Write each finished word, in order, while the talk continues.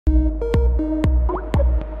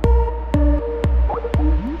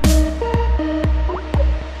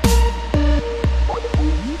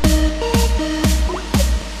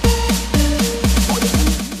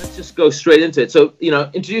go straight into it. So,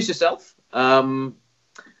 introduce yourself. Let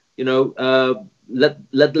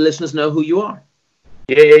the listeners know who you are.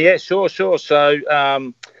 Yeah, sure.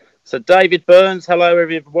 So David Burns, hello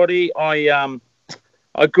everybody. I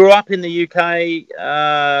grew up in the UK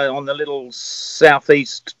on the little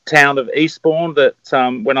southeast town of Eastbourne that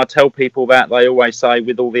when I tell people that, they always say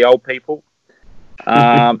with all the old people.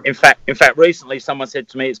 In fact, recently someone said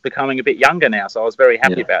to me it's becoming a bit younger now, so I was very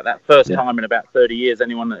happy about that. First time in about 30 years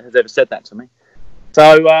anyone has ever said that to me. So,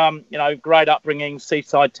 great upbringing,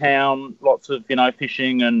 seaside town, lots of,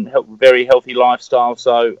 fishing and very healthy lifestyle.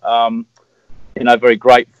 So, very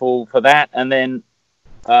grateful for that. And then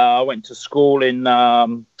I went to school in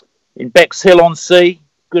Bexhill-on-Sea,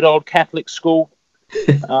 good old Catholic school,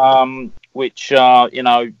 which,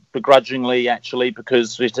 begrudgingly, actually,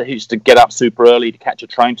 because we used to get up super early to catch a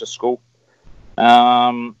train to school.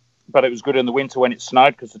 But it was good in the winter when it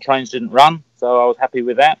snowed because the trains didn't run. So I was happy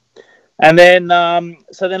with that. And then,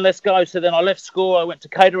 let's go. So then I left school. I went to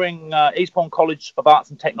catering, Eastbourne College of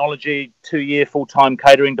Arts and Technology, 2-year full-time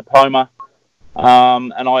catering diploma.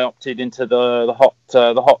 And I opted into the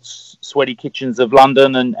hot, sweaty kitchens of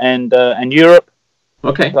London and Europe.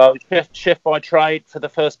 Okay. So chef by trade for the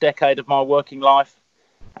first decade of my working life,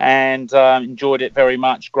 and enjoyed it very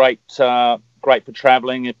much. Great for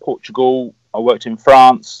travelling in Portugal. I worked in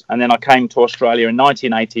France, and then I came to Australia in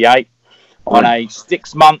 1988. On a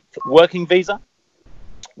 6-month working visa,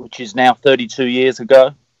 which is now 32 years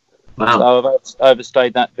ago. Wow. So I've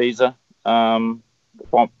overstayed that visa. So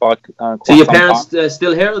your parents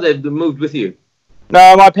still here, or they've moved with you?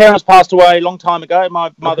 No, my parents passed away a long time ago.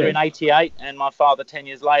 My mother in 88 and my father 10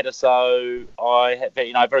 years later. So I had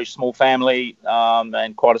a very small family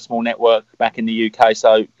and quite a small network back in the UK.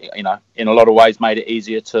 So, in a lot of ways made it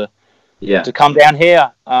easier to come down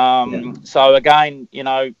here. So again,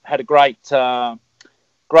 had a great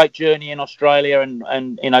journey in Australia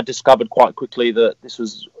and discovered quite quickly that this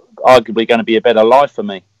was arguably going to be a better life for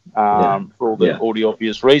me for all the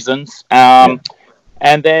obvious reasons.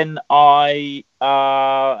 And then I,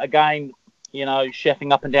 again,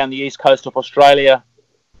 chefing up and down the east coast of Australia.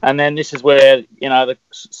 And then this is where, the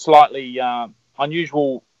slightly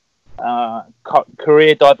unusual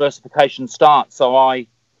career diversification starts. So I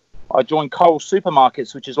joined Coles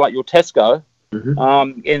Supermarkets, which is like your Tesco,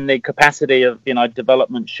 in the capacity of,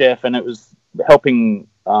 development chef. And it was helping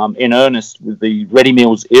in earnest with the ready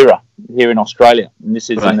meals era here in Australia. And this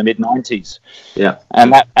is in the mid-90s. Yeah.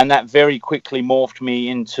 And that very quickly morphed me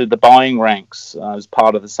into the buying ranks as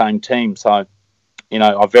part of the same team. So,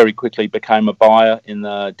 I very quickly became a buyer in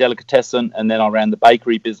the delicatessen, and then I ran the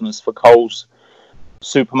bakery business for Coles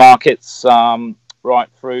Supermarkets right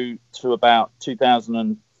through to about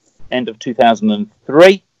end of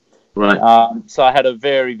 2003. Right. So I had a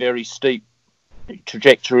very, very steep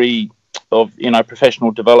trajectory of,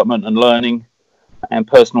 professional development and learning and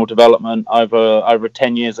personal development over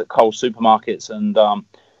 10 years at Coles Supermarkets. And,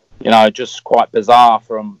 just quite bizarre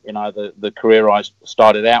from, the career I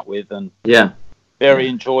started out with, and very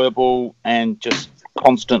enjoyable and just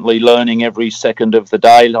constantly learning every second of the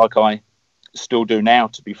day, like I still do now,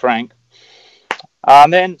 to be frank.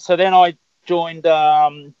 Then I joined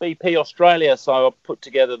BP Australia, so I put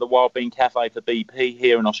together the Wild Bean Cafe for BP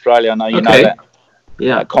here in Australia. I know you know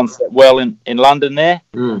that concept well in London there,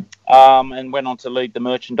 and went on to lead the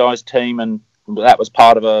merchandise team, and that was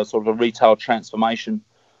part of a sort of a retail transformation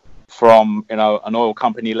from an oil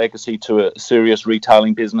company legacy to a serious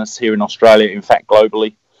retailing business here in Australia, in fact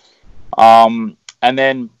globally. And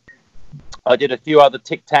then I did a few other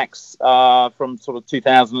Tic Tacs from sort of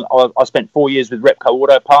 2000. I spent 4 years with Repco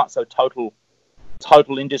Auto Parts, so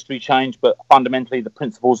total industry change, but fundamentally the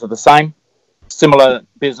principles are the same. Similar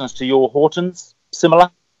business to your Hortons,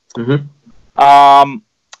 similar. Mm-hmm.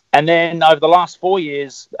 And then over the last 4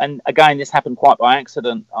 years, and again this happened quite by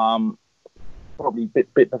accident, probably a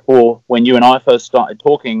bit before when you and I first started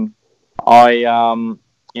talking, I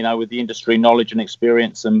with the industry knowledge and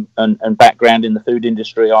experience and background in the food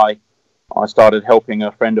industry, I started helping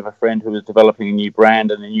a friend of a friend who was developing a new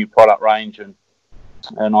brand and a new product range, and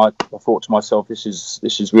I thought to myself, this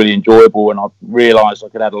is really enjoyable, and I realised I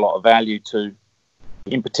could add a lot of value to,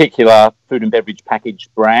 in particular, food and beverage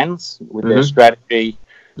packaged brands with their strategy.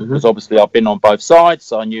 Because obviously I've been on both sides,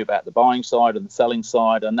 so I knew about the buying side and the selling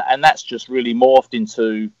side, and that's just really morphed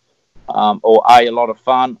into a lot of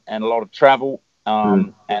fun and a lot of travel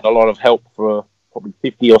and a lot of help for probably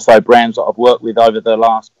 50 or so brands that I've worked with over the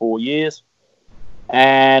last 4 years.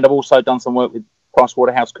 And I've also done some work with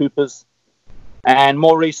PricewaterhouseCoopers, and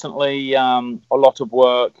more recently a lot of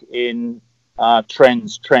work in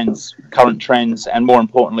trends, current trends, and more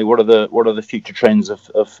importantly, what are the future trends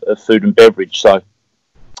of food and beverage. So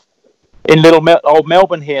in old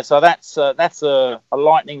Melbourne here, so that's a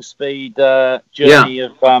lightning speed journey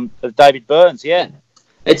of David Burns. Yeah,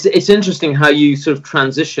 it's interesting how you sort of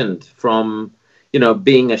transitioned from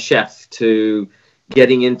being a chef to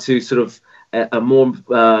getting into sort of a more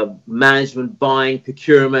management, buying,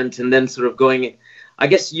 procurement, and then sort of going. I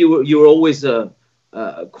guess you were always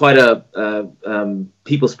quite a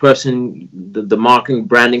people's person. The marketing,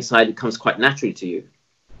 branding side comes quite naturally to you.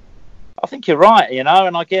 I think you're right, and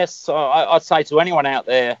I guess I'd say to anyone out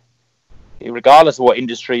there, regardless of what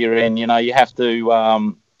industry you're in, you have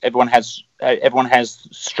to. Everyone has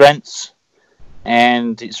strengths,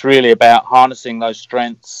 and it's really about harnessing those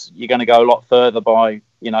strengths. You're going to go a lot further by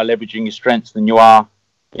leveraging your strengths than you are,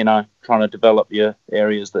 trying to develop your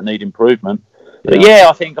areas that need improvement. But yeah,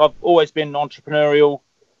 I think I've always been entrepreneurial,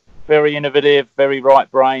 very innovative, very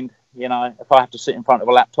right-brained. If I have to sit in front of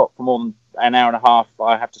a laptop for more than an hour and a half,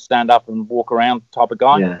 I have to stand up and walk around type of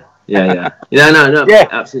guy. No, yeah,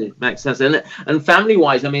 absolutely makes sense. And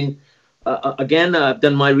family-wise, I mean, again, I've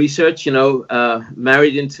done my research.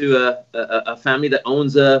 Married into a family that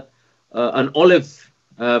owns an olive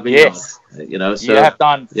vineyard. Yes, so you have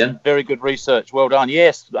done some very good research. Well done.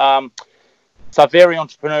 Yes, so very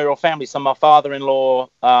entrepreneurial family. So my father-in-law,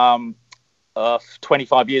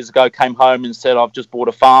 25 years ago, came home and said, "I've just bought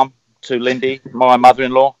a farm," to Lindy, my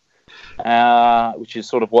mother-in-law, which is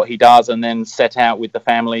sort of what he does, and then set out with the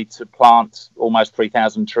family to plant almost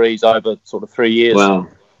 3,000 trees over sort of 3 years. Wow.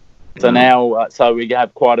 So now, so we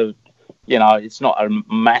have quite a, it's not a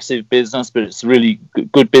massive business, but it's really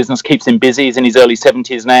good business, keeps him busy. He's in his early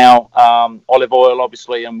 70s now. Olive oil,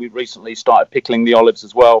 obviously, and we recently started pickling the olives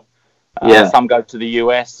as well. Some go to the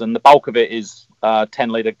US, and the bulk of it is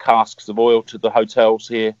 10-litre casks of oil to the hotels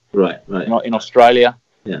here in Australia.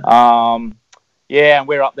 And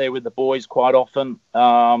we're up there with the boys quite often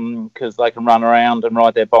because they can run around and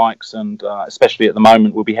ride their bikes, and especially at the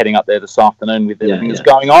moment, we'll be heading up there this afternoon with everything that's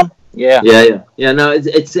going on. No,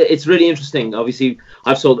 it's really interesting. Obviously,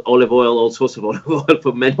 I've sold olive oil, all sorts of olive oil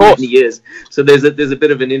for many years, so there's a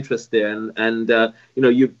bit of an interest there, and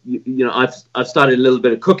I've started a little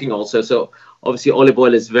bit of cooking also, so obviously olive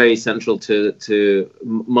oil is very central to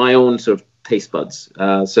my own sort of taste buds,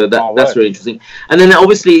 so that's really interesting. And then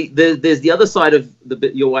obviously there's the other side of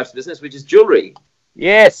your wife's business, which is jewelry.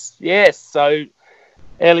 Yes. So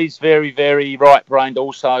Ellie's very, very right-brained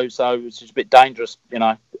also, so it's just a bit dangerous,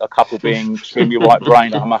 a couple being extremely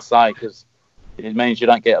right-brained, I must say, because it means you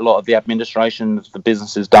don't get a lot of the administration of the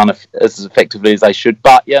businesses done as effectively as they should.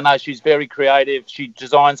 But she's very creative. She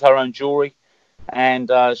designs her own jewelry,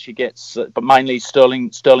 and she gets, but mainly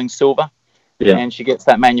sterling silver. Yeah. And she gets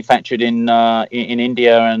that manufactured in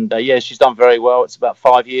India, and she's done very well. It's about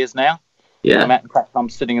 5 years now. Yeah. In fact, I'm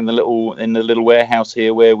sitting in the little warehouse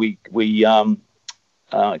here where we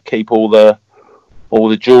keep all the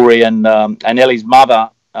jewelry, and Ellie's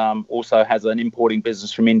mother also has an importing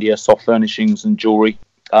business from India, soft furnishings and jewelry.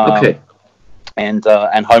 And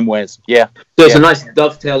homewares. Yeah. So it's a nice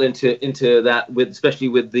dovetail into that, especially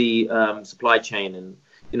with the supply chain, and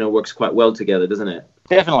works quite well together, doesn't it?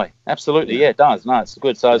 Definitely, absolutely, yeah, it does. No, it's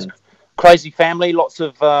good. So it's crazy family, lots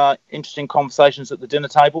of interesting conversations at the dinner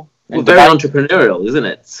table. Well, very entrepreneurial, isn't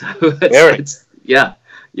it? So it's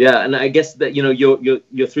and I guess that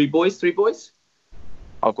you're three boys.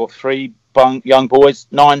 I've got three young boys,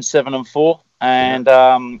 9, 7, and 4, and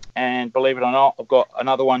believe it or not, I've got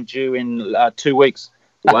another one due in 2 weeks.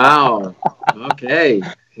 Wow. Okay.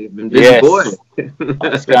 You've been busy boy.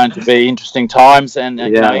 It's going to be interesting times, and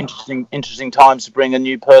interesting times to bring a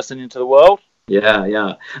new person into the world.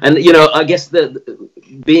 Yeah. And I guess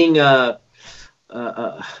being an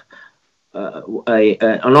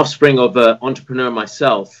offspring of an entrepreneur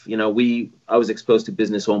myself, I was exposed to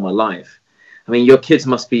business all my life. I mean, your kids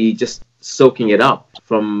must be just soaking it up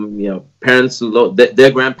from parents,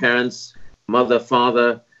 their grandparents, mother,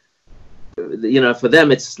 father. For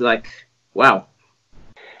them, it's like, wow.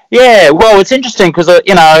 Yeah, well, it's interesting because they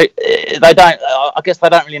don't. I guess they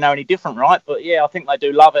don't really know any different, right? But I think they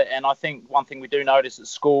do love it, and I think one thing we do notice at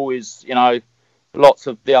school is, lots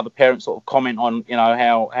of the other parents sort of comment on,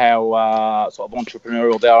 how sort of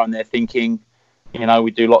entrepreneurial they are in their thinking.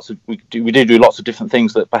 We do lots of different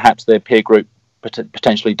things that perhaps their peer group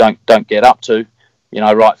potentially don't get up to.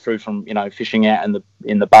 Right through from fishing out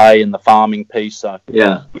in the bay and the farming piece. So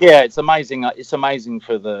it's amazing. It's amazing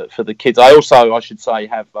for the kids. I should say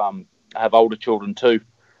have older children too.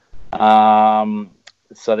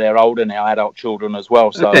 So they're older now, adult children as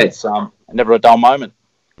well. So it's never a dull moment.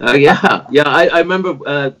 Yeah, yeah. I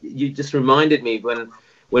remember you just reminded me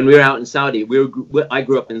when we were out in Saudi. I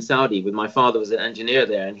grew up in Saudi with my father was an engineer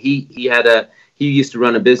there, and he used to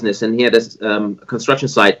run a business, and he had a construction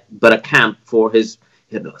site, but a camp for his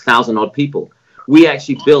 1,000 odd people. We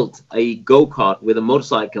actually built a go-kart with a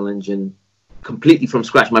motorcycle engine completely from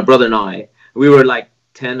scratch. My brother and I. We were like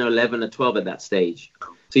 10 or 11 or 12 at that stage.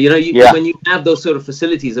 So when you have those sort of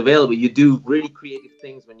facilities available, you do really creative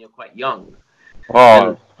things when you're quite young.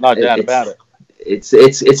 Oh, no doubt about it.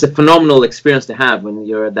 It's a phenomenal experience to have when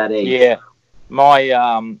you're at that age. Yeah,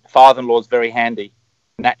 my father-in-law is very handy,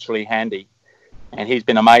 naturally handy, and he's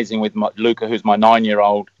been amazing with Luca, who's my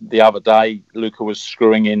 9-year-old. The other day, Luca was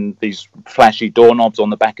screwing in these flashy doorknobs on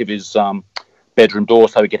the back of his bedroom door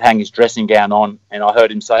so he could hang his dressing gown on, and I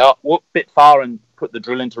heard him say, "Oh, whoop, bit far," and put the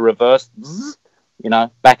drill into reverse,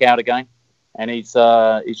 back out again. And he's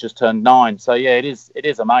just turned 9. So yeah, it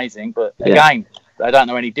is amazing. But again, they don't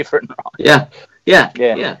know any different. Right?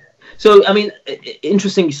 Yeah. So I mean,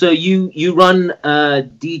 interesting. So you run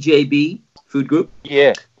DJB Food Group?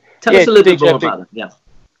 Yeah. Tell us a little bit more about it. Yeah.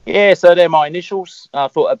 Yeah, so they're my initials. I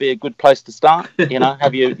thought it'd be a good place to start.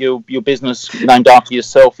 Have your business named after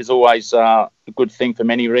yourself is always a good thing for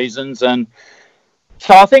many reasons. And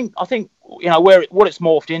so I think what it's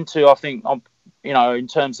morphed into. I think in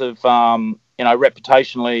terms of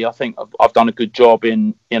reputationally, I think I've done a good job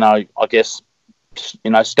in I guess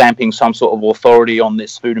stamping some sort of authority on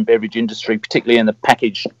this food and beverage industry, particularly in the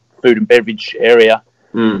packaged food and beverage area.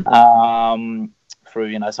 Through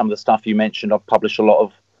some of the stuff you mentioned, I've published a lot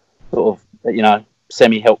of sort of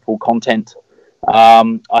semi-helpful content.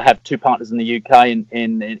 I have 2 partners in the UK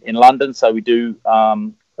in London, so we do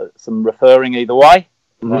some referring either way,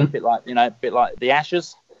 right? a bit like the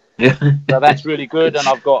Ashes. Yeah. So that's really good, and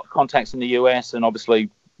I've got contacts in the US, and obviously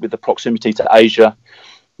with the proximity to Asia,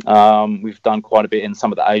 we've done quite a bit in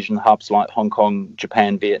some of the Asian hubs like Hong Kong,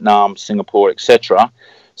 Japan, Vietnam, Singapore, etc.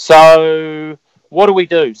 So what do we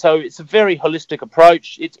do? So it's a very holistic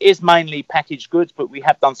approach. It is mainly packaged goods, but we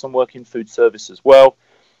have done some work in food service as well.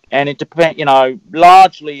 And it depends,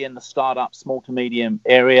 largely in the startup, small to medium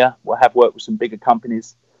area. We'll have worked with some bigger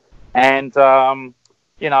companies. And,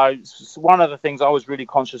 one of the things I was really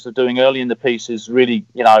conscious of doing early in the piece is really,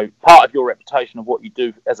 part of your reputation of what you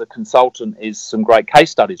do as a consultant is some great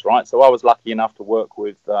case studies, right? So I was lucky enough to work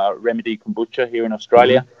with Remedy Kombucha here in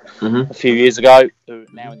Australia a few years ago,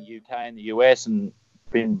 now in the UK and the US, and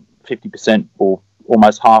been 50% or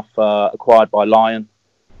almost half acquired by Lion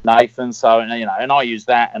Nathan. So, and I use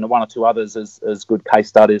that and 1 or 2 others as good case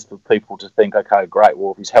studies for people to think, okay, great,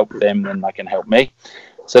 well, if he's helped them, then they can help me.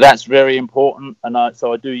 So that's very important, and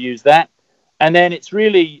so I do use that. And then it's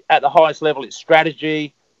really at the highest level, it's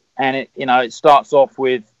strategy, and it starts off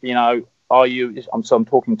with are you? I'm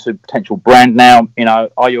talking to potential brand now.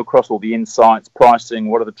 Are you across all the insights, pricing?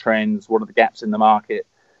 What are the trends? What are the gaps in the market?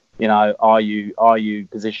 Are you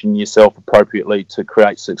positioning yourself appropriately to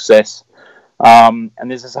create success? And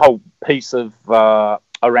there's this whole piece of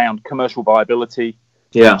around commercial viability.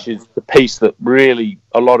 Yeah. Which is the piece that really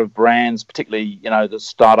a lot of brands, particularly, the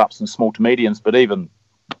startups and small to mediums, but even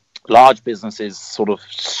large businesses sort of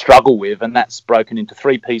struggle with. And that's broken into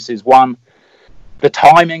 3 pieces. 1, the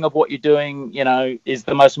timing of what you're doing, is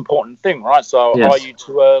the most important thing, right? So Are you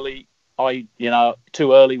too early? Are you,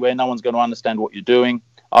 too early where no one's going to understand what you're doing?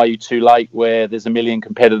 Are you too late where there's a million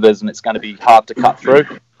competitors and it's going to be hard to cut through?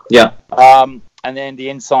 Yeah. And then the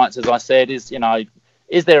insights, as I said, is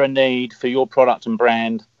there a need for your product and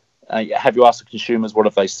brand? Have you asked the consumers? What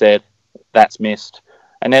have they said? That's missed.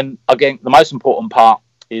 And then, again, the most important part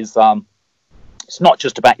is it's not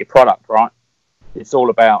just about your product, right? It's all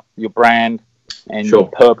about your brand and your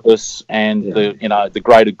purpose and the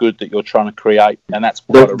greater good that you're trying to create. And that's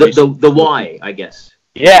the why, I guess.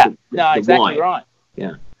 Yeah, exactly right.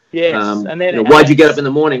 Yeah. Yes, and then why'd you get up in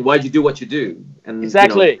the morning? Why'd you do what you do? And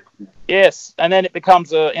exactly. Yes, and then it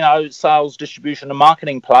becomes a sales, distribution, and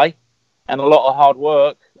marketing play, and a lot of hard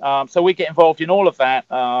work. So we get involved in all of that,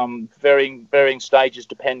 varying stages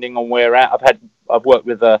depending on where we're at. I've worked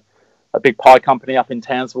with a big pie company up in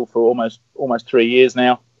Townsville for almost 3 years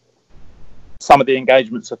now. Some of the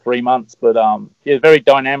engagements are 3 months, but very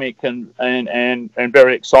dynamic and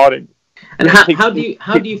very exciting. And how do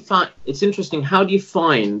you find? It's interesting. How do you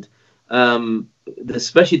find,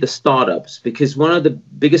 especially the startups? Because one of the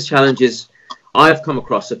biggest challenges I've come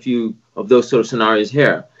across a few of those sort of scenarios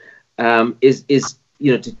here is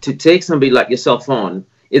to take somebody like yourself on.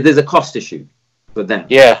 If there's a cost issue for them,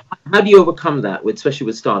 how do you overcome that, especially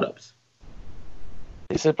with startups?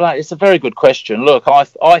 It's a very good question. Look,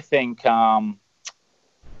 I think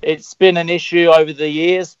It's been an issue over the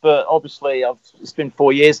years, but obviously it's been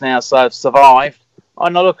 4 years now, so I've survived.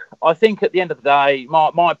 I think at the end of the day,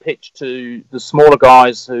 my pitch to the smaller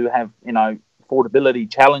guys who have, affordability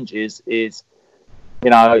challenges is,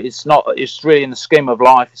 it's really, in the scheme of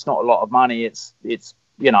life, it's not a lot of money. It's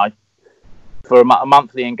for a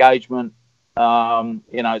monthly engagement,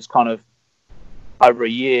 it's kind of over a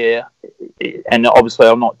year, and obviously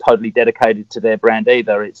I'm not totally dedicated to their brand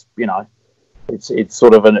either. It's, it's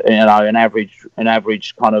sort of an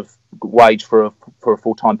average kind of wage for a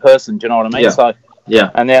full-time person. Do you know what I mean? Yeah. So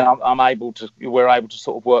yeah, and then we're able to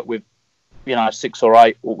sort of work with 6 or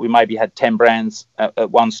 8, or we maybe had 10 brands at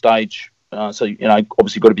one stage. So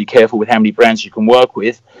obviously got to be careful with how many brands you can work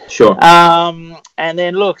with. Sure. And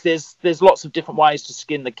then look, there's lots of different ways to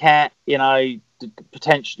skin the cat.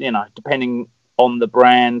 Potential. Depending on the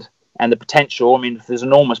brand and the potential. I mean, if there's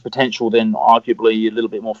enormous potential, then arguably a little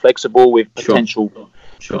bit more flexible with potential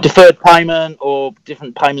deferred payment or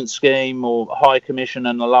different payment scheme or higher commission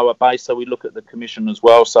and a lower base. So we look at the commission as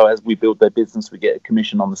well. So as we build their business, we get a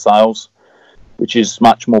commission on the sales, which is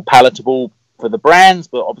much more palatable for the brands,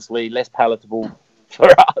 but obviously less palatable for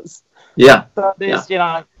us. Yeah. So there's,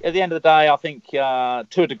 at the end of the day, I think to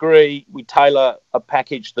a degree, we tailor a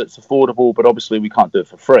package that's affordable, but obviously we can't do it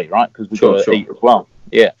for free, right? Because we've got to eat as well.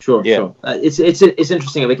 Yeah. Sure. It's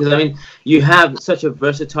interesting because, I mean, you have such a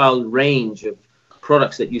versatile range of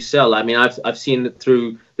products that you sell. I mean, I've seen it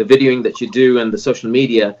through the videoing that you do and the social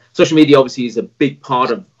media. Social media obviously is a big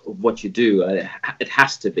part of what you do. It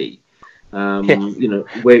has to be.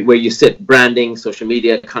 Where you sit, branding, social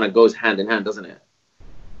media kind of goes hand in hand, doesn't it?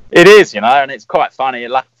 It is, and it's quite funny.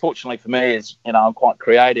 Like, fortunately for me, is I'm quite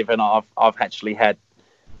creative, and I've actually had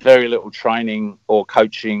very little training or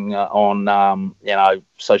coaching on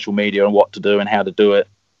social media and what to do and how to do it.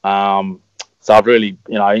 So I've really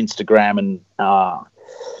Instagram and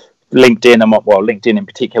LinkedIn, and LinkedIn in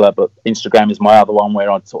particular, but Instagram is my other one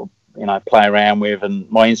where I sort of play around with.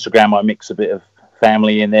 And my Instagram, I mix a bit of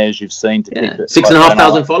family in there, as you've seen.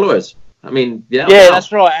 6,500 followers. I mean, wow.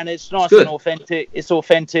 That's right, and it's nice and authentic. It's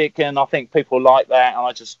authentic, and I think people like that. And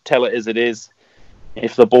I just tell it as it is.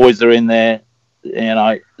 If the boys are in there,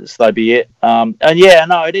 so be it.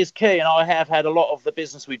 It is key. And I have had a lot of the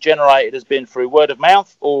business we've generated has been through word of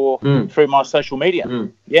mouth or through my social media.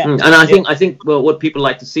 And I think what people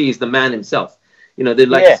like to see is the man himself. They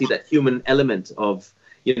like to see that human element of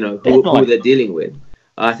who they're dealing with.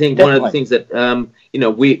 I think one of the things that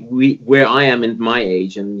we where I am in my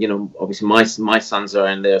age, and obviously my sons are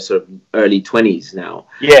in their sort of early 20s now.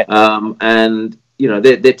 And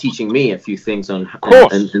they're teaching me a few things on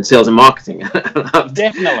and sales and marketing.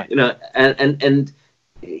 Definitely. And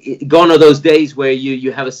gone are those days where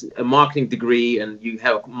you have a marketing degree and you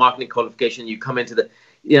have a marketing qualification. You come into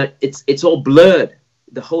it's all blurred.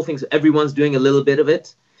 The whole thing. Everyone's doing a little bit of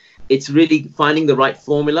it. It's really finding the right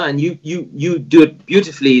formula, and you do it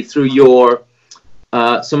beautifully through your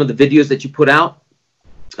some of the videos that you put out.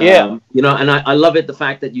 And I love it, the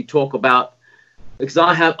fact that you talk about, because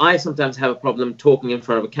I sometimes have a problem talking in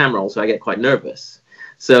front of a camera. Also, I get quite nervous.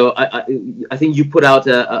 So I think you put out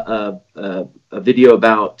a video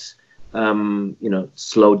about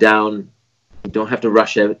slow down. You don't have to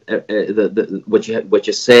rush what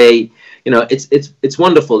you say. It's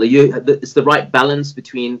wonderful. It's the right balance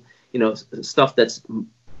between stuff that's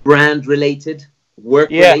brand related, work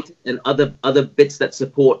related, and other bits that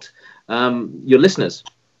support your listeners.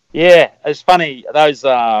 Yeah, it's funny, those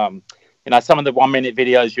some of the 1 minute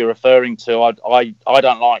videos you're referring to. I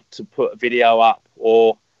don't like to put a video up,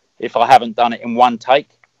 or if I haven't done it in one take,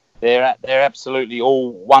 they're absolutely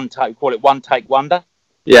all one take. Call it one take wonder.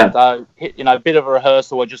 Yeah. So a bit of a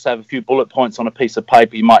rehearsal. I just have a few bullet points on a piece of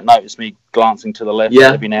paper. You might notice me glancing to the left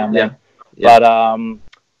every now and then. Yeah. But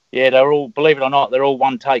they're all, believe it or not, they're all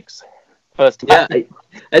one takes. First take. Yeah,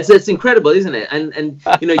 it's incredible, isn't it? And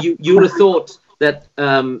you would have thought that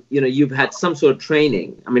you've had some sort of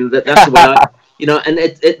training. I mean that's what and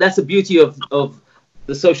that's the beauty of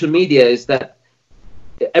the social media, is that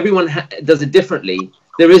everyone does it differently.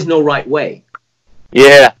 There is no right way.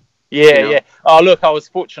 Yeah. Oh, look, I was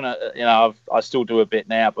fortunate. I still do a bit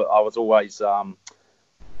now, but I was always did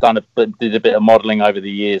a bit of modelling over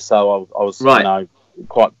the years, so I was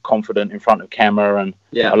quite confident in front of camera, and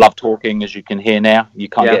I love talking, as you can hear now. You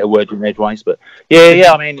can't get a word in edgeways, but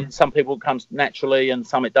I mean, some people it comes naturally, and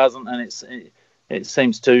some it doesn't, and it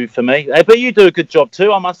seems to for me. But you do a good job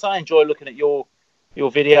too, I must say. I enjoy looking at your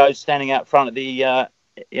videos, standing out front of the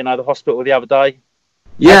the hospital the other day.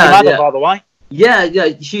 By the way.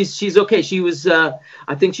 Yeah, she's okay. She was,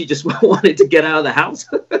 I think she just wanted to get out of the house.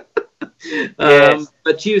 Yes.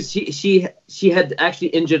 But she had actually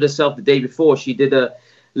injured herself the day before. She did a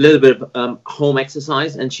little bit of home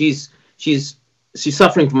exercise, and she's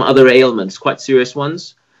suffering from other ailments, quite serious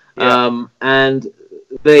ones. Yeah. And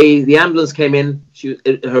the ambulance came in.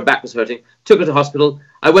 Her back was hurting. Took her to hospital.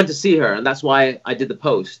 I went to see her, and that's why I did the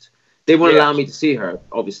post. They wouldn't allow me to see her,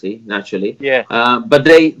 obviously, naturally. Yeah. But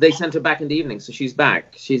they sent her back in the evening, so she's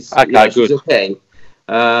back. She's okay. Good. She's okay.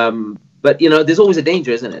 But there's always a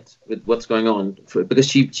danger, isn't it, with what's going on? Because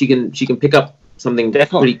she can pick up something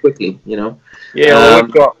pretty quickly. Yeah.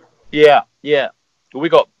 Well, we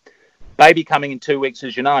got baby coming in 2 weeks,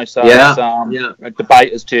 as you know. So a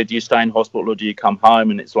debate as to do you stay in hospital or do you come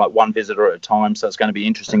home, and it's like one visitor at a time. So it's going to be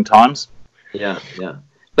interesting times. Yeah.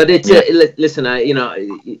 But it's listen,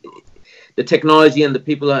 the technology and the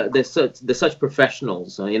people they're such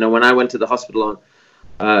professionals. When I went to the hospital on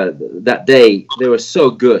that day, they were so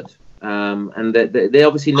good, and they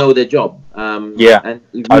obviously know their job. And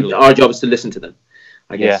totally. Our job is to listen to them,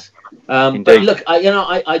 I guess. But look,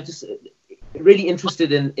 I just really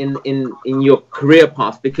interested in your career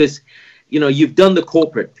path, because you've done the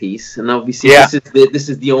corporate piece, and obviously this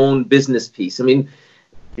is the own business piece. I mean,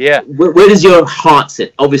 where does your heart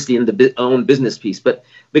sit? Obviously in the own business piece, but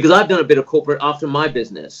because I've done a bit of corporate after my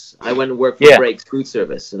business, I went and worked for Breaks Food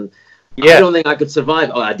Service, and I don't think I could survive.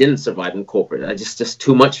 Oh, I didn't survive in corporate. It's just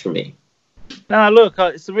too much for me. No, look,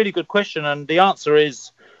 it's a really good question, and the answer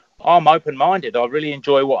is I'm open-minded. I really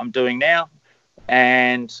enjoy what I'm doing now,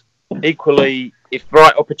 and equally, if the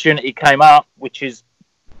right opportunity came up, which is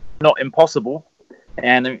not impossible,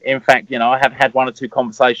 and in fact, I have had one or two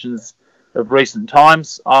conversations of recent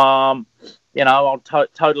times, I'll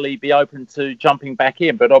totally be open to jumping back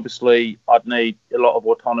in. But obviously, I'd need a lot of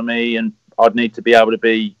autonomy, and I'd need to be able to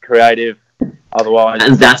be creative. Otherwise,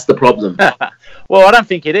 and that's the problem. Well, I don't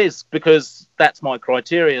think it is, because that's my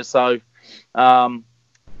criteria. So,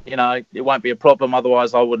 it won't be a problem.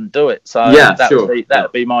 Otherwise, I wouldn't do it. So that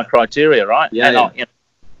would be my criteria, right?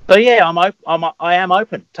 I am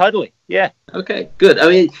open totally. Yeah. Okay, good. I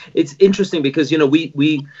mean, it's interesting because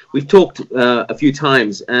we've talked a few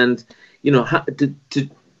times, and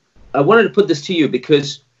I wanted to put this to you,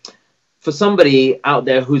 because for somebody out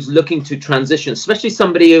there who's looking to transition, especially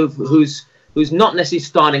somebody who's not necessarily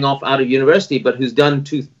starting off out of university, but who's done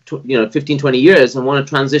 15, 20 years and want to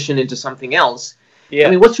transition into something else. Yeah. I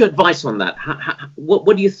mean, what's your advice on that? What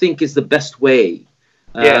do you think is the best way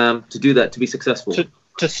to do that, to be successful?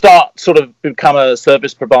 To start sort of become a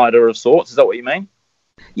service provider of sorts. Is that what you mean?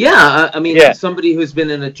 Yeah, I mean, somebody who's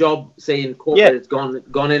been in a job, say in corporate, has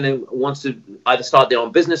gone in and wants to either start their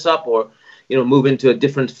own business up or, move into a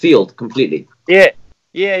different field completely. Yeah.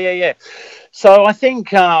 So I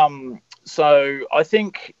think,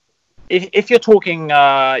 if you're talking,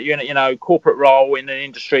 corporate role in an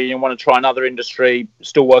industry and want to try another industry,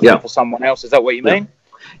 still working for someone else, is that what you mean?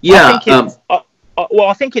 Yeah.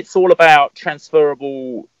 I think it's all about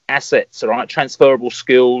transferable assets, right? Transferable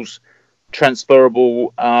skills,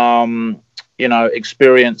 transferable,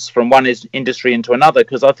 experience from one industry into another.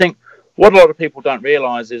 Because I think what a lot of people don't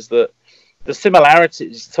realise is that the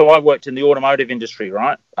similarities. So I worked in the automotive industry,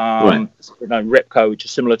 right? Repco, which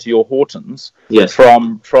is similar to your Hortons,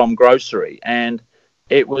 from grocery, and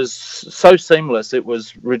it was so seamless. It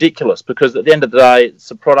was ridiculous, because at the end of the day, it's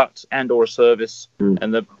a product and or a service,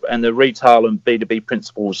 and the retail and B2B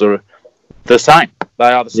principles are the same.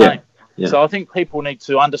 They are the same. Yeah. So I think people need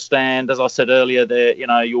to understand, as I said earlier,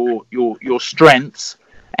 your strengths,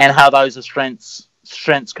 and how those are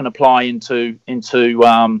strengths can apply into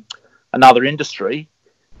another industry.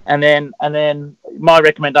 And then my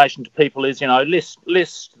recommendation to people is,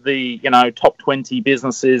 list the, top 20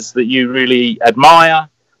 businesses that you really admire,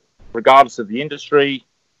 regardless of the industry.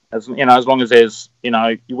 As long as there's,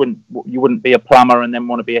 you wouldn't be a plumber and then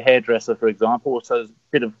want to be a hairdresser, for example. So a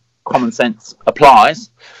bit of common sense applies.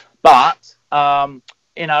 But, and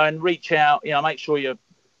reach out, make sure your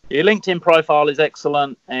LinkedIn profile is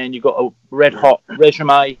excellent and you've got a red hot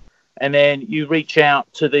resume. And then you reach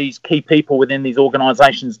out to these key people within these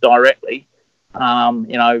organisations directly, through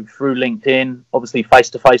LinkedIn. Obviously,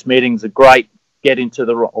 face-to-face meetings are great. Get into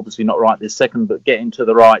obviously not right this second, but get into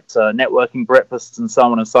the right networking breakfasts and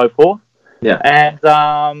so on and so forth. Yeah.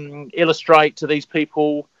 And illustrate to these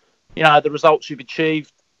people, the results you've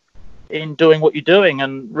achieved in doing what you're doing.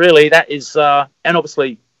 And really, that is, and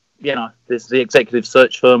obviously, there's the executive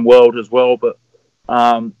search firm world as well. But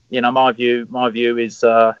my view is.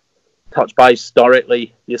 Touch base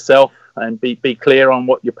directly yourself and be clear on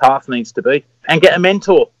what your path needs to be, and get a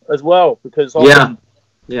mentor as well, because often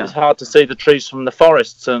it's hard to see the trees from the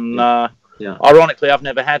forests. And ironically, I've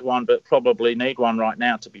never had one, but probably need one right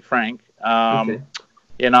now, to be frank. Okay.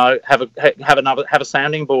 You know, have a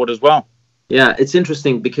sounding board as well. Yeah, it's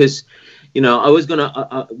interesting because, you know, I was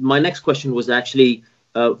gonna. My next question was actually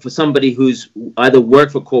for somebody who's either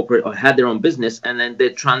worked for corporate or had their own business, and then they're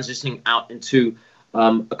transitioning out into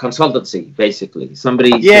a consultancy, basically.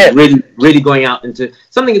 Somebody really going out into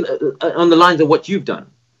something on the lines of what you've done.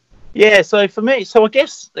 Yeah. So for me, I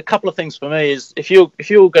guess a couple of things for me is if you're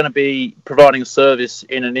going to be providing a service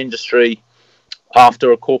in an industry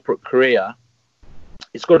after a corporate career,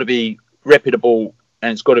 it's got to be reputable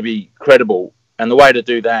and it's got to be credible. And the way to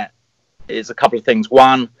do that is a couple of things.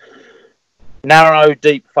 One, narrow,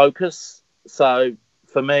 deep focus. So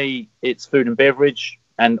for me, it's food and beverage.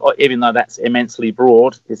 And even though that's immensely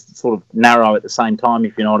broad, it's sort of narrow at the same time,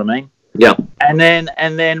 if you know what I mean. Yeah. And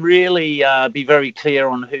then really be very clear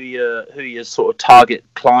on who your sort of target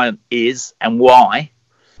client is and why.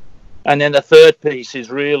 And then the third piece is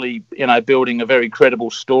really, you know, building a very credible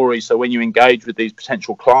story. So when you engage with these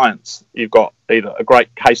potential clients, you've got either a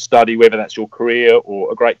great case study, whether that's your career,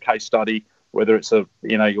 or a great case study, whether it's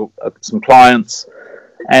some clients,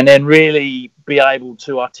 and then really be able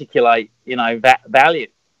to articulate, you know, that value.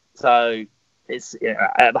 So it's, you know,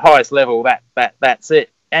 at the highest level, that's it.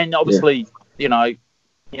 And obviously, you know,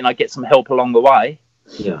 get some help along the way.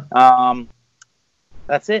 Yeah.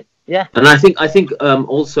 That's it. Yeah. And I think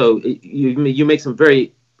also you make some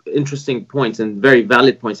very interesting points and very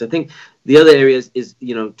valid points. I think the other areas is,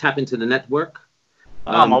 you know, tap into the network.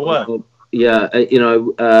 My word. Yeah, you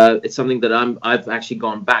know, it's something that I've actually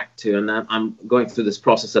gone back to, and I'm going through this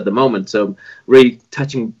process at the moment. So I'm really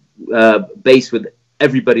touching base with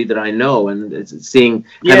everybody that I know, and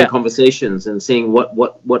having conversations and seeing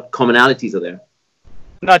what commonalities are there.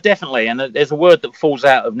 No, definitely. And there's a word that falls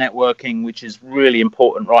out of networking, which is really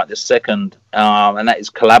important right this second, and that is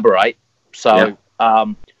collaborate. So,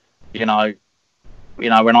 you know,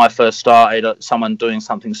 when I first started, someone doing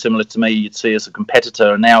something similar to me, you'd see as a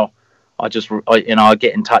competitor, and now I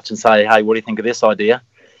get in touch and say, hey, what do you think of this idea?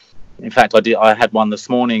 In fact, I had one this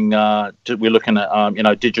morning. We're looking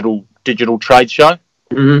at, digital trade show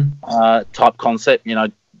type concept, you know,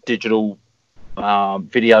 digital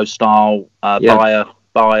video style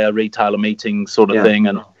buyer retailer meeting sort of thing.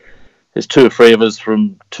 And there's 2 or 3 of us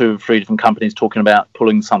from 2 or 3 different companies talking about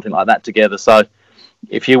pulling something like that together. So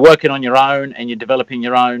if you're working on your own and you're developing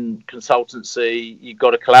your own consultancy, you've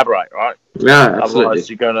got to collaborate, right? Yeah, absolutely.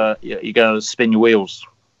 Otherwise, you're gonna spin your wheels.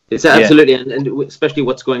 It's absolutely, and especially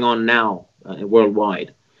what's going on now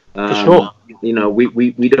worldwide. For sure. You know,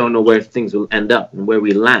 we don't know where things will end up and where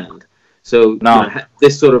we land. So you know,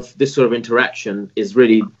 this sort of interaction is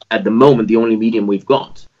really at the moment the only medium we've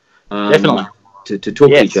got. Definitely. To talk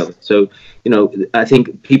to each other. So, you know, I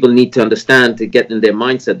think people need to understand, to get in their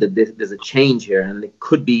mindset that there's a change here, and it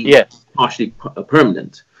could be partially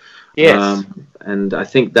permanent. Yes. And I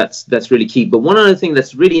think that's really key. But one other thing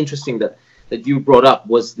that's really interesting that you brought up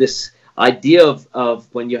was this idea of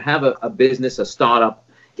when you have a business, a startup,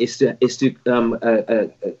 is to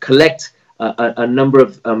collect a number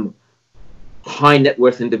of high net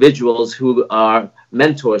worth individuals who are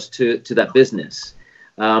mentors to that business.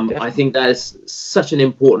 I think that is such an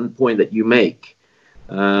important point that you make.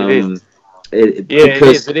 It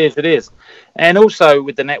is. And also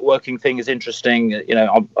with the networking thing is interesting. You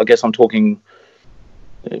know, I guess I'm talking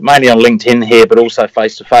mainly on LinkedIn here, but also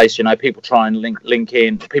face to face. You know, people try and link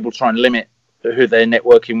in. People try and limit who they're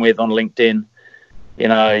networking with on LinkedIn. You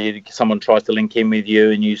know, someone tries to link in with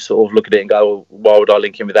you, and you sort of look at it and go, well, why would I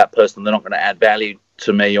link in with that person? They're not going to add value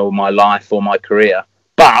to me or my life or my career.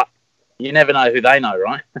 But you never know who they know,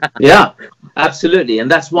 right? Yeah, absolutely. And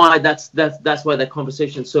that's why that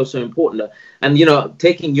conversation is so important. And, you know,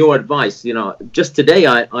 taking your advice, you know, just today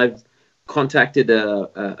I've contacted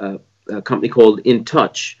a company called In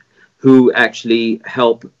Touch, who actually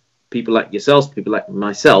help people like yourselves, people like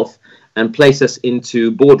myself, and place us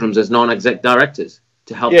into boardrooms as non-exec directors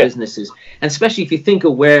to help businesses. And especially if you think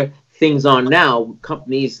of where things are now,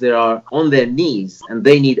 companies that are on their knees, and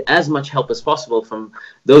they need as much help as possible from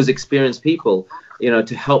those experienced people, you know,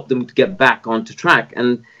 to help them to get back onto track.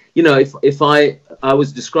 And, you know, if I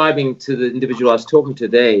was describing to the individual I was talking to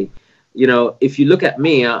today, you know, if you look at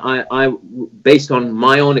me, I based on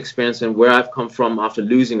my own experience and where I've come from after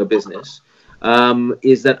losing a business,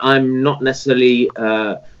 is that I'm not necessarily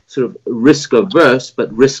sort of risk averse,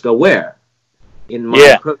 but risk aware in my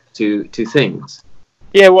approach to things.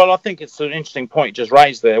 Yeah, well, I think it's an interesting point just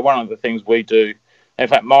raised there. One of the things we do, in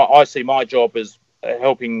fact, I see my job as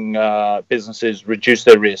helping businesses reduce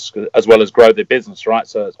their risk as well as grow their business, right?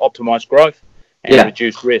 So it's optimize growth and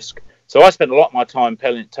reduce risk. So I spend a lot of my time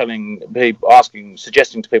telling people,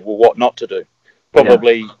 suggesting to people what not to do.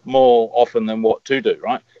 probably more often than what to do,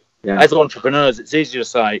 right? Yeah. As entrepreneurs, it's easy to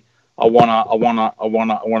say, I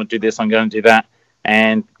wanna do this, I'm going to do that,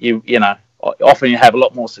 and you know, often you have a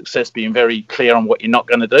lot more success being very clear on what you're not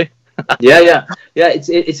going to do. yeah.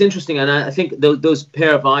 It's interesting, and I think those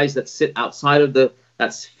pair of eyes that sit outside of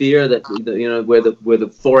that sphere, that you know, where the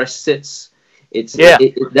forest sits.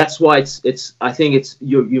 That's why it's. I think it's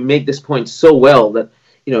you make this point so well that,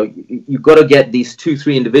 you know, you've got to get these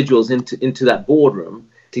 2-3 individuals into that boardroom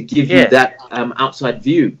to give you that outside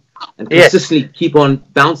view, and consistently keep on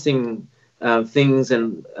bouncing things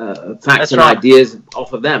and facts and ideas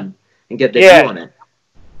off of them and get their view on it.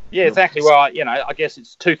 Yeah, exactly. Well, you know, I guess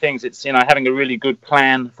it's two things. It's, you know, having a really good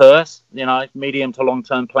plan first, you know, medium to long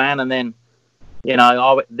term plan, and then, you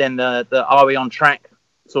know, the are we on track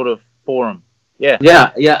sort of forum. Yeah,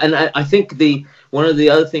 and I think one of the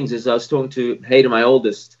other things is, I was talking to Hayden, my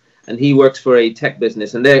oldest, and he works for a tech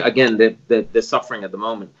business, and they're suffering at the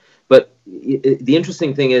moment. But the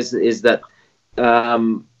interesting thing is that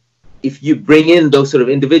if you bring in those sort of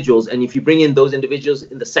individuals, and if you bring in those individuals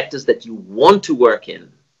in the sectors that you want to work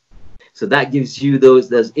in, so that gives you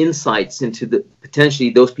those insights into potentially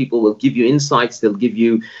those people will give you insights. They'll give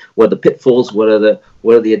you what are the pitfalls, what are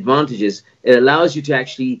the advantages. It allows you to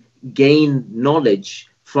actually gain knowledge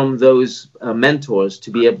from those mentors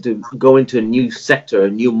to be able to go into a new sector, a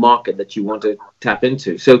new market that you want to tap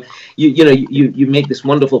into. So you make this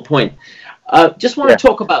wonderful point. Just want to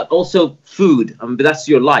talk about also food. But that's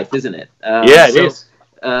your life, isn't it? It is.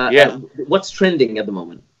 What's trending at the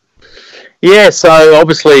moment? Yeah, so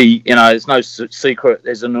obviously, you know, it's no secret.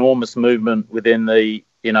 There's an enormous movement within the,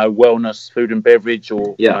 you know, wellness, food and beverage,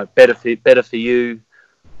 or you know, better for you,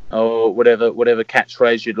 or whatever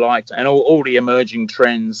catchphrase you'd like. And all the emerging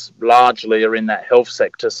trends largely are in that health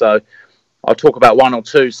sector. So I'll talk about one or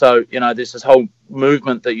two. So, you know, there's this whole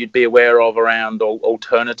movement that you'd be aware of around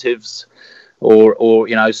alternatives, or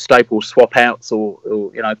you know, staple swap outs, or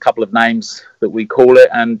you know, a couple of names that we call it.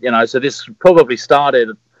 And, you know, so this probably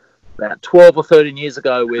started about 12 or 13 years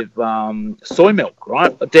ago with soy milk,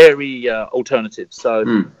 right? A dairy alternative.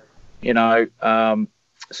 So, you know,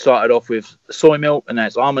 started off with soy milk, and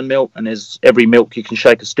that's almond milk, and there's every milk you can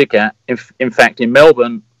shake a stick at. In fact, in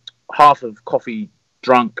Melbourne, half of coffee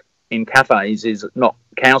drunk in cafes is not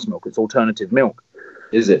cow's milk, it's alternative milk.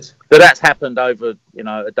 Is it? So that's happened over, you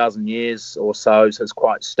know, a dozen years or so. So it's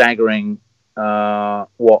quite staggering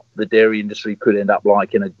what the dairy industry could end up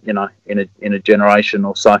like in a generation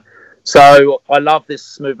or so. So I love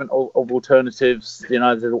this movement of alternatives. You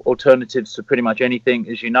know, there's alternatives to pretty much anything,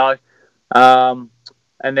 as you know. And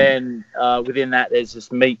then within that, there's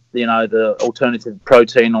this meat, you know, the alternative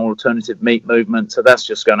protein or alternative meat movement. So that's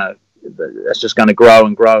just going to grow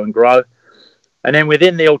and grow and grow. And then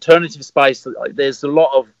within the alternative space, there's a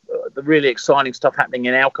lot of the really exciting stuff happening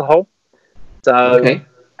in alcohol. So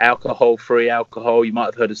alcohol-free alcohol. You might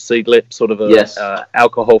have heard of Seedlip, sort of a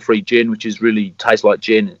alcohol-free gin, which is really tastes like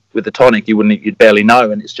gin with the tonic. You'd barely know,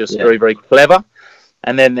 and it's just very, very clever.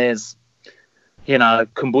 And then there's, you know,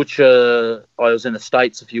 kombucha. I was in the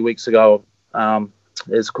States a few weeks ago.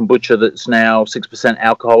 There's kombucha that's now 6%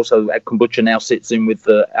 alcohol. So kombucha now sits in with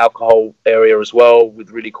the alcohol area as well, with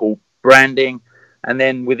really cool branding. And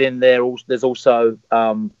then within there, there's also,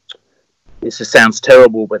 this sounds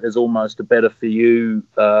terrible, but there's almost a better for you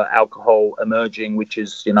alcohol emerging, which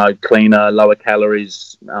is, you know, cleaner, lower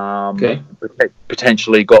calories,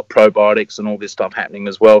 potentially got probiotics and all this stuff happening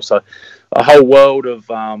as well. So a whole world of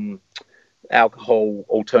alcohol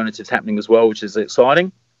alternatives happening as well, which is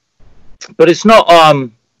exciting. But it's not,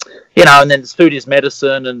 you know, and then food is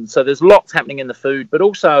medicine, and so there's lots happening in the food, but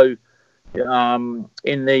also in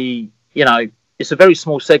the, you know, it's a very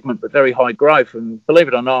small segment but very high growth. And believe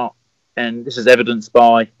it or not, and this is evidenced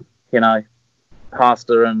by, you know,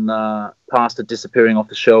 pasta disappearing off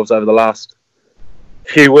the shelves over the last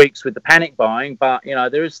few weeks with the panic buying. But, you know,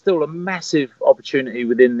 there is still a massive opportunity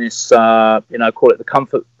within this, you know, call it the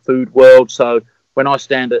comfort food world. So when I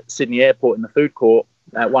stand at Sydney Airport in the food court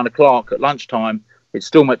at 1 o'clock at lunchtime, it's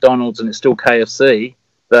still McDonald's and it's still KFC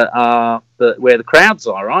where the crowds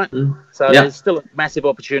are, right? So there's still a massive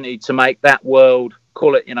opportunity to make that world,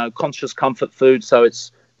 call it, you know, conscious comfort food. So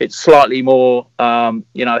it's slightly more,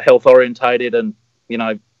 you know, health orientated, and, you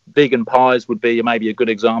know, vegan pies would be maybe a good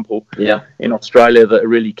example in Australia that are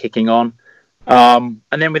really kicking on. And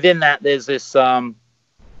then within that, there's this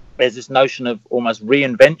notion of almost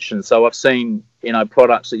reinvention. So I've seen, you know,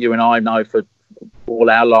 products that you and I know for all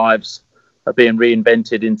our lives are being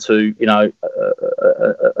reinvented into, you know,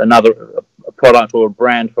 a product or a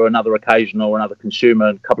brand for another occasion or another consumer.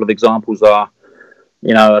 And a couple of examples are,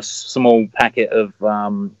 you know, a small packet of,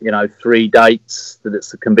 you know, 3 dates, that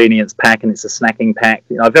it's a convenience pack and it's a snacking pack.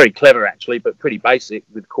 You know, very clever actually, but pretty basic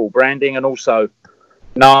with cool branding, and also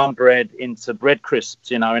naan bread into bread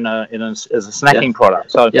crisps, you know, as a snacking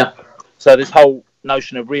product. So so this whole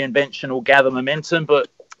notion of reinvention will gather momentum, but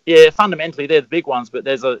yeah, fundamentally they're the big ones, but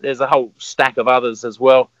there's a whole stack of others as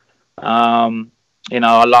well. You know,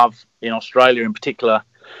 I love in Australia in particular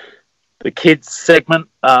the kids segment.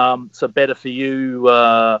 So better for you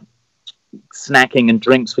snacking and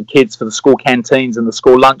drinks for kids for the school canteens and the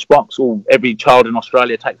school lunchbox. Or every child in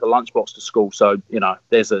Australia takes a lunchbox to school, so you know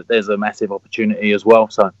there's a massive opportunity as well.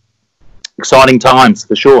 So exciting times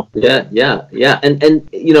for sure. Yeah. And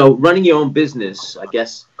you know, running your own business, I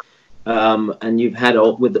guess, and you've had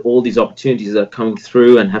with all these opportunities that are coming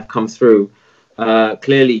through and have come through.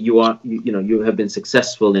 Clearly, you have been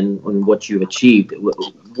successful in what you've achieved.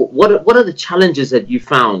 What are the challenges that you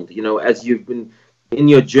found? You know, as you've been in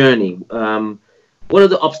your journey, what are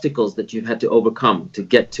the obstacles that you've had to overcome to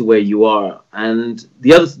get to where you are? And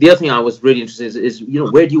the other thing I was really interested in is, you know,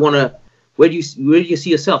 where do you see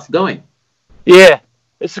yourself going? Yeah,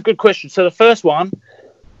 it's a good question. So the first one,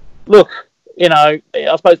 look, you know,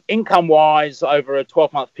 I suppose income-wise over a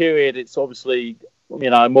 12-month period, it's obviously,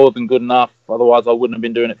 you know, more than good enough. Otherwise, I wouldn't have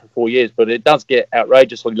been doing it for 4 years. But it does get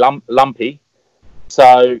outrageously lumpy.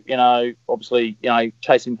 So, you know, obviously, you know,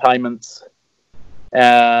 chasing payments.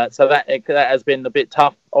 So that has been a bit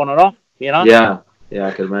tough on and off, you know. Yeah,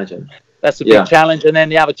 I can imagine. That's a big challenge. And then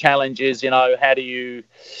the other challenge is, you know, how do you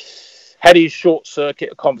short circuit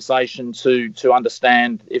a conversation to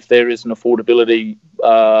understand if there is an affordability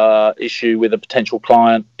issue with a potential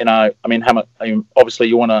client? You know, I mean, obviously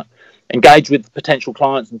you want to engage with potential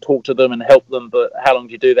clients and talk to them and help them, but how long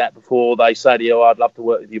do you do that before they say to you, oh, I'd love to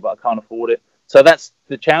work with you, but I can't afford it? So that's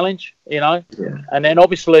the challenge, you know. And then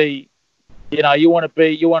obviously, you know, you want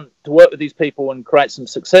to work with these people and create some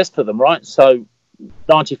success for them, right? So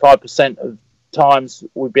 95% of times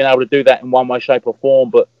we've been able to do that in one way, shape or form,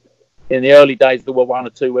 but in the early days there were 1 or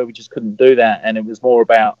 2 where we just couldn't do that, and it was more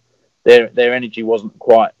about their energy wasn't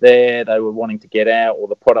quite there. They were wanting to get out, or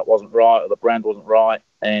the product wasn't right, or the brand wasn't right.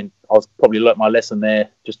 And I was probably learnt my lesson there,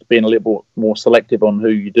 just being a little bit more selective on who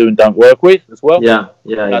you do and don't work with as well.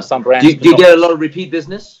 Some brands. Do you get a lot of repeat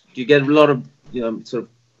business? Do you get a lot of, you know, sort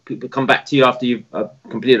of come back to you after you've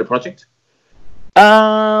completed a project?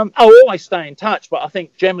 I'll always stay in touch, but I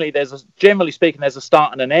think generally speaking, there's a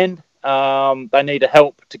start and an end. They need a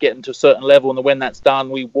help to get them to a certain level, and when that's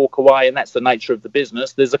done, we walk away, and that's the nature of the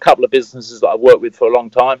business. There's a couple of businesses that I've worked with for a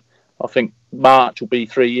long time. I think March will be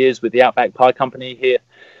 3 years with the Outback Pie Company here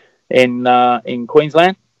in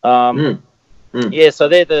Queensland. Yeah, so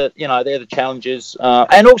they're the challenges,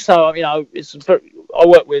 and also, you know, I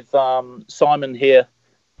work with Simon here.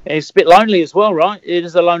 It's a bit lonely as well, right? It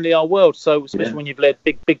is a lonely old world. So especially when you've led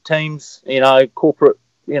big teams, you know, corporate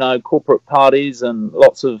parties and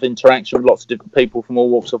lots of interaction with lots of different people from all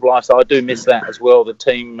walks of life. So I do miss that as well, the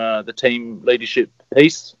team leadership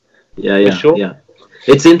piece. Yeah.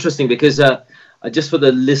 It's interesting because just for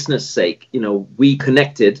the listeners' sake, you know, we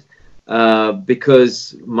connected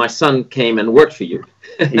because my son came and worked for you.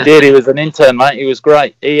 He did. He was an intern, mate. He was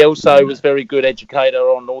great. He also was very good educator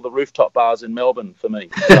on all the rooftop bars in Melbourne for me.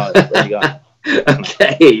 So there you go.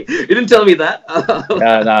 Okay, you didn't tell me that.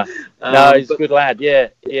 No, he's a good lad. Yeah.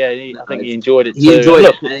 I think he enjoyed it too. He enjoyed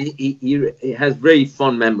it. And he has very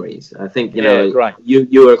fond memeries. I think great.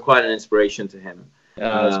 You were quite an inspiration to him.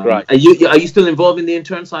 That's great. Are you still involved in the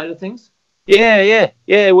intern side of things? Yeah.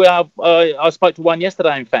 I spoke to one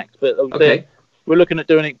yesterday, in fact, but we're looking at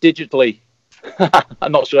doing it digitally.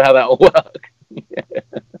 I'm not sure how that will work.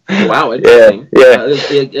 Wow, interesting.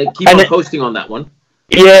 Keep on posting on that one.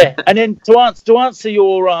 Yeah, and then to answer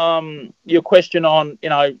your question on, you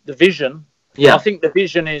know, the vision. I think the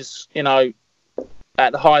vision is, you know,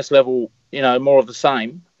 at the highest level, you know, more of the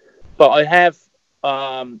same. But I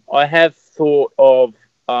have thought of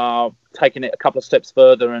taking it a couple of steps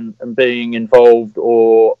further and being involved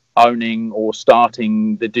or owning or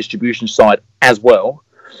starting the distribution side as well.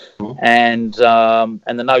 And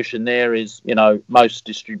the notion there is, you know, most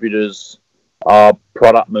distributors are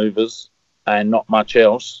product movers and not much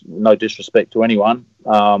else. No disrespect to anyone,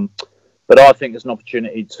 but I think there's an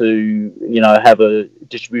opportunity to, you know, have a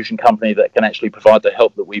distribution company that can actually provide the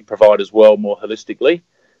help that we provide as well, more holistically.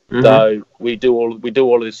 So we do all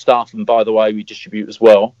of this stuff, and by the way, we distribute as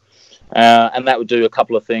well. And that would do a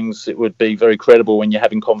couple of things. It would be very credible when you're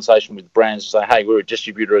having conversation with brands to say, hey, we're a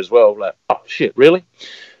distributor as well. Like, oh, shit, really?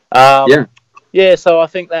 Yeah, so I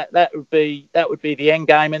think that would be the end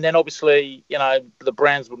game, and then obviously, you know, the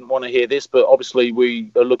brands wouldn't want to hear this, but obviously we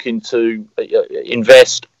are looking to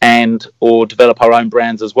invest and or develop our own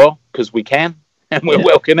brands as well, because we can, and we're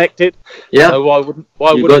well connected. Yeah. So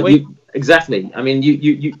why wouldn't we? Exactly. I mean,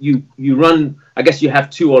 you run. I guess you have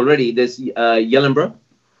two already. There's Yellingbo.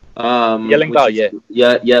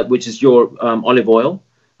 Yellingbo, which is your olive oil.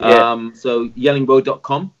 Yeah. So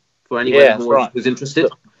yellingbo.com for anyone who's interested.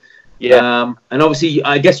 Yeah. And obviously,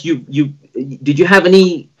 I guess you did you have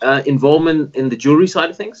any involvement in the jewelry side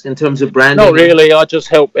of things in terms of branding? Not really. I just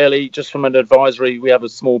help Ellie just from an advisory. We have a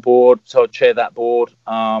small board, so I chair that board.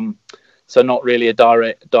 So not really a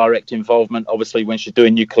direct involvement. Obviously, when she's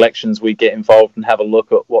doing new collections, we get involved and have a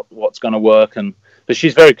look at what's going to work. But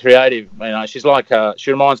she's very creative. You know, she's like she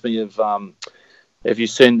reminds me of. If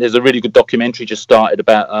you've seen, there's a really good documentary just started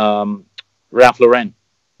about Ralph Lauren.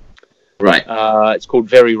 Right. It's called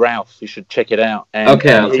Very Ralph. You should check it out. I'll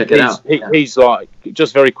check it out. He's like,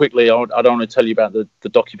 just very quickly, I don't want to tell you about the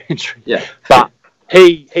documentary. Yeah. But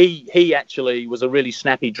he actually was a really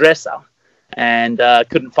snappy dresser and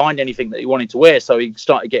couldn't find anything that he wanted to wear, so he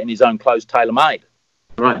started getting his own clothes tailor-made.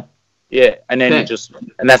 Right. Yeah, and then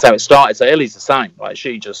and that's how it started. So Ellie's the same. Like,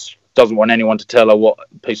 she just doesn't want anyone to tell her what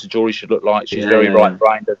a piece of jewelry should look like. She's very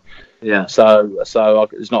right-brained. Yeah. So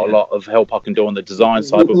there's not a lot of help I can do on the design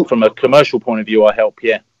side, but from a commercial point of view, I help.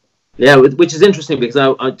 Yeah. Yeah, which is interesting because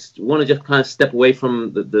I just want to just kind of step away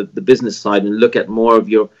from the business side and look at more of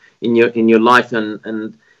your life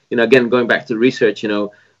and you know, again, going back to research, you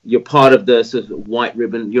know, you're part of the sort of white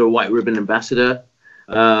ribbon. You're a white ribbon ambassador.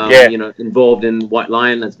 You know, involved in White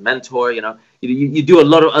Lion as mentor. You know, you do a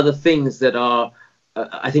lot of other things that are,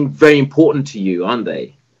 I think, very important to you, aren't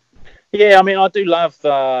they? Yeah, I mean, I do love,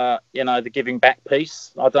 you know, the giving back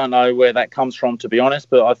piece. I don't know where that comes from, to be honest,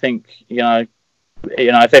 but I think, you know,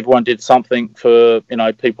 if everyone did something for, you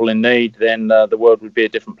know, people in need, then the world would be a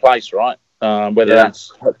different place, right? Whether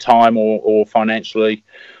that's time or financially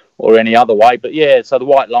or any other way. But yeah, so the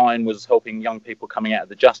White Lion was helping young people coming out of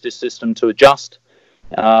the justice system to adjust,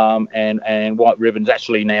 and White Ribbon's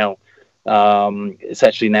actually now. It's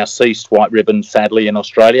actually now ceased, White Ribbon, sadly, in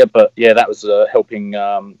Australia. But yeah, that was helping,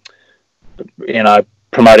 you know,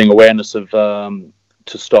 promoting awareness of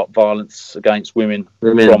to stop violence against women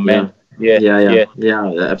from men. Yeah,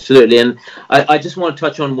 absolutely. And I just want to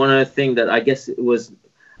touch on one other thing that I guess it was,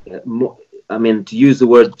 I mean, to use the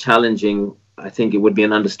word challenging, I think it would be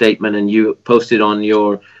an understatement. And you posted on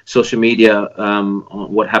your social media on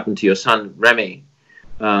what happened to your son, Remy.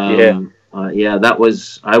 That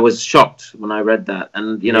was, I was shocked when I read that.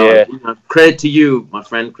 And, you know, credit to you, my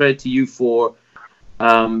friend, credit to you for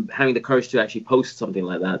having the courage to actually post something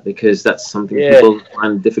like that, because that's something people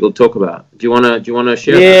find difficult to talk about. Do you want to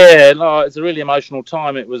share that? Yeah, no, it's a really emotional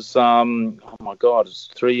time. It was, oh my God, it's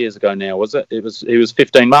 3 years ago now, was it? It was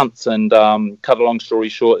 15 months. And cut a long story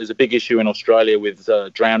short, there's a big issue in Australia with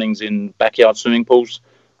drownings in backyard swimming pools.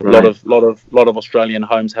 Right. A lot of Australian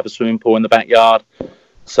homes have a swimming pool in the backyard.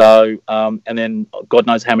 So, and then God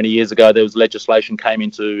knows how many years ago there was legislation came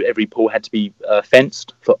into every pool had to be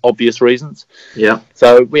fenced for obvious reasons. Yeah.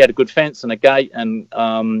 So we had a good fence and a gate, and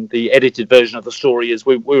the edited version of the story is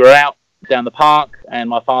we were out down the park, and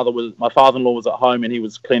my father-in-law was at home, and he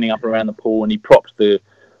was cleaning up around the pool, and he propped the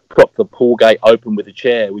pool gate open with a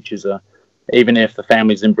chair, which is even if the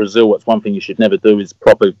family's in Brazil, what's one thing you should never do is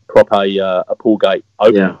prop a pool gate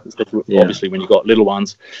open, especially obviously when you've got little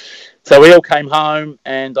ones. So we all came home,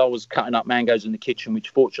 and I was cutting up mangoes in the kitchen, which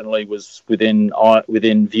fortunately was within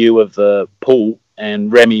view of the pool.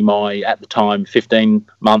 And Remy, my at the time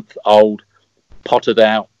 15-month-old, potted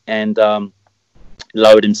out and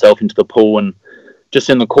lowered himself into the pool. And just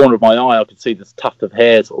in the corner of my eye, I could see this tuft of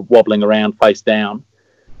hair sort of wobbling around face down.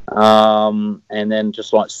 And then,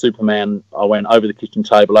 just like Superman, I went over the kitchen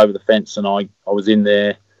table, over the fence, and I was in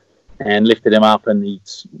there and lifted him up, and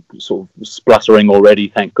he's sort of spluttering already,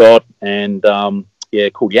 thank God. And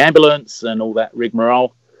called the ambulance and all that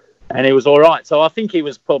rigmarole, and he was all right. So I think he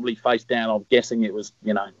was probably face down. I'm guessing it was,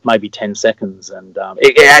 you know, maybe 10 seconds, and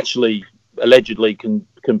it actually allegedly can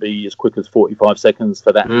be as quick as 45 seconds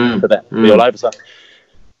for that to be all over. So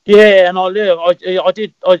yeah, and I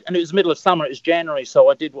did, and it was the middle of summer. It was January, so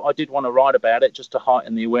I did want to write about it just to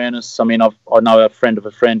heighten the awareness. I mean, I know a friend of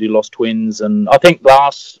a friend who lost twins, and I think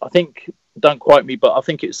don't quote me, but I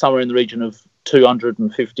think it's somewhere in the region of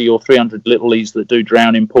 250 or 300 littlies that do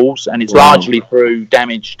drown in pools, and it's largely through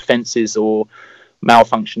damaged fences or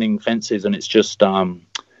malfunctioning fences, and it's just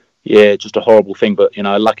just a horrible thing. But, you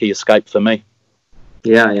know, lucky escape for me.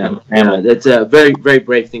 That's a very, very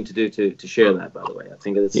brave thing to do to share that. By the way, I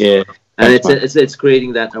think it's and it's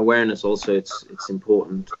creating that awareness. Also, it's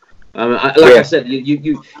important. I said,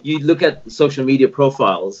 you look at social media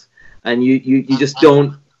profiles, and you just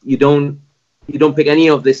don't pick any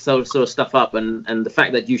of this sort of stuff up, and the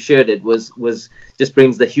fact that you shared it was just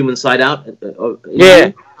brings the human side out.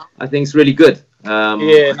 I think it's really good. I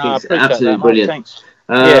appreciate absolutely that, brilliant. Thanks.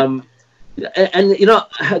 And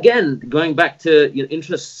again, going back to your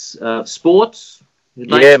interests, sports.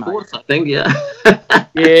 Sports, I think,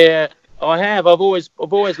 yeah, I have. I've always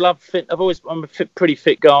loved fit. I'm a pretty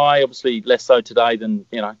fit guy. Obviously, less so today than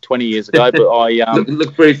 20 years ago. But I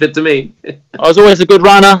look pretty fit to me. I was always a good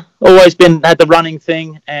runner. Always had the running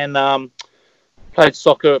thing, and played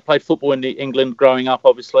football in England growing up,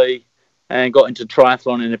 obviously, and got into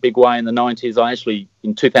triathlon in a big way in the 90s.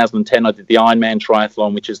 In 2010, I did the Ironman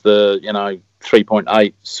triathlon, which is the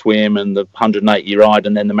 3.8 swim and the 180 ride,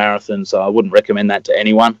 and then the marathon. So I wouldn't recommend that to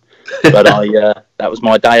anyone. But that was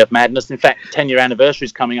my day of madness. In fact, 10-year anniversary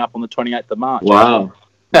is coming up on the 28th of March. Wow.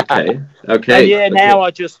 Okay. And now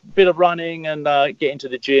I just bit of running and get into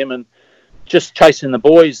the gym, and just chasing the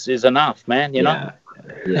boys is enough, man. You know.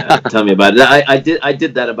 Yeah. Tell me about it. I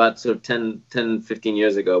did that about sort of 10, 15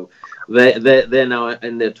 years ago. They're now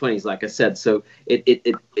in their 20s, like I said. So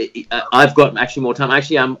I've got actually more time.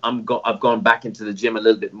 Actually, I've gone back into the gym a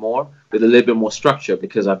little bit more with a little bit more structure,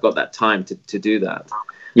 because I've got that time to do that.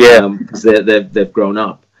 Because they've grown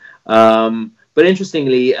up. But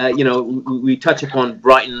interestingly, we touch upon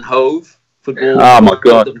Brighton and Hove football. Oh my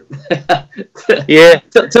God!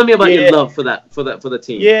 Tell me about your love for the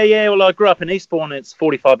team. Well, I grew up in Eastbourne. It's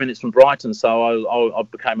 45 minutes from Brighton, so I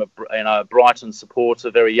became a Brighton supporter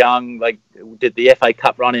very young. They did the FA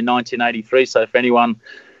Cup run in 1983. So if anyone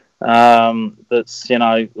that's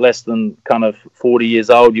less than kind of 40 years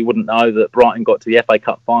old, you wouldn't know that Brighton got to the FA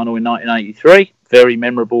Cup final in 1983. Very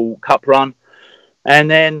memorable cup run.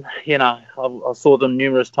 And then I saw them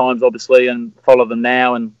numerous times, obviously, and follow them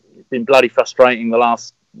now, and it's been bloody frustrating the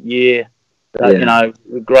last year.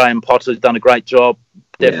 Graham Potter's done a great job,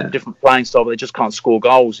 different playing style, but they just can't score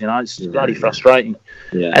goals. It's bloody frustrating.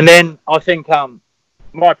 And then I think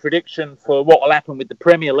my prediction for what will happen with the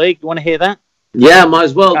Premier League. You want to hear that? Yeah, might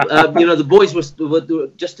as well. The boys were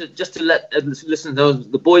just to let listen to those.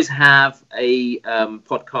 The boys have a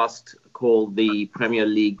podcast called the Premier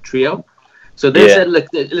League Trio. So they said, look,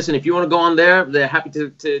 listen, if you want to go on there, they're happy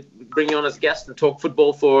to bring you on as a guest and talk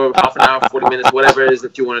football for half an hour, 40 minutes, whatever it is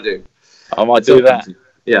that you want to do. I might do that.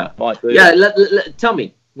 Tell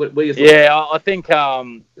me. What are your thoughts? Yeah, I think,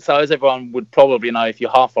 so as everyone would probably know, if you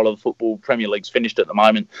half follow the football, Premier League's finished at the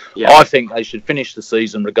moment. I think they should finish the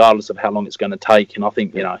season regardless of how long it's going to take. And I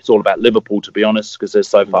think, it's all about Liverpool, to be honest, because they're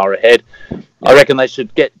so far ahead. I reckon they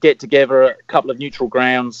should get together a couple of neutral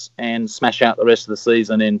grounds and smash out the rest of the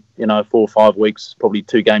season in, 4 or 5 weeks, probably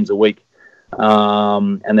 2 games a week,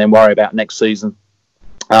 and then worry about next season.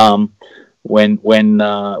 When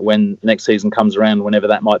next season comes around, whenever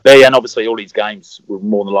that might be. And obviously all these games will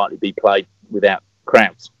more than likely be played without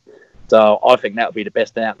crowds. So I think that would be the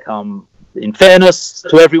best outcome, in fairness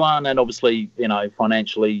to everyone, and obviously,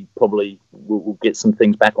 financially probably we'll get some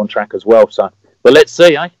things back on track as well. So, but let's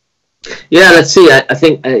see, eh? Yeah, let's see. I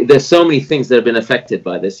think there's so many things that have been affected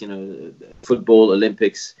by this, football,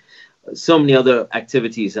 Olympics, so many other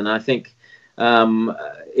activities. And I think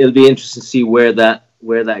it'll be interesting to see where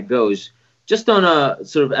that goes. Just on a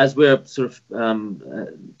sort of, as we're sort of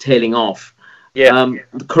tailing off,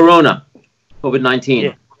 the Corona, COVID-19.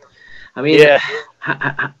 Yeah. I mean,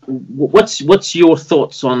 what's your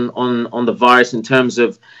thoughts on the virus in terms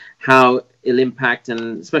of how it'll impact,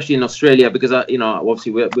 and especially in Australia, because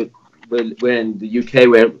obviously we're in the UK,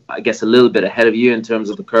 we're I guess a little bit ahead of you in terms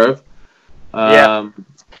of the curve.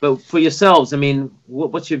 But for yourselves, I mean,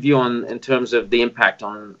 what's your view in terms of the impact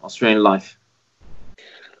on Australian life?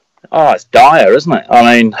 Oh, it's dire, isn't it?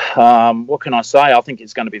 I mean, what can I say? I think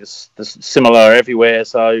it's going to be similar everywhere.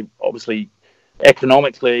 So obviously,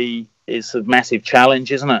 economically, it's a massive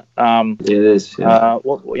challenge, isn't it? It is. Yeah.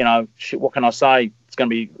 What can I say? It's going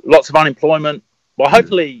to be lots of unemployment. Well,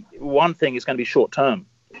 hopefully, one thing is going to be short term.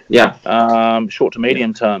 Yeah. Short to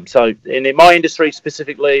medium term. So in my industry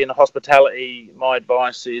specifically, in the hospitality, my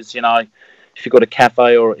advice is, if you've got a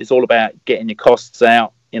cafe, or it's all about getting your costs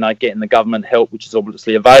out. Getting the government help, which is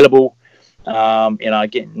obviously available,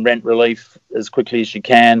 getting rent relief as quickly as you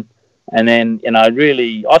can. And then,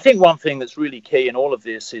 really, I think one thing that's really key in all of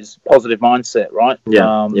this is positive mindset, right?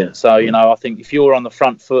 So, I think if you're on the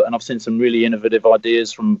front foot, and I've seen some really innovative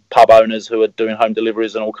ideas from pub owners who are doing home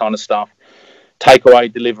deliveries and all kind of stuff, takeaway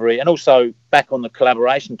delivery, and also back on the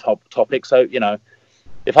collaboration topic. So,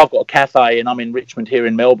 if I've got a cafe and I'm in Richmond here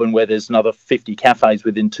in Melbourne, where there's another 50 cafes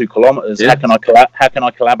within 2 kilometres, how can I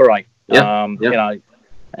collaborate?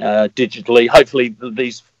 Digitally. Hopefully,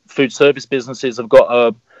 these food service businesses have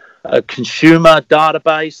got a consumer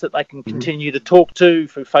database that they can continue to talk to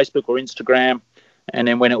through Facebook or Instagram, and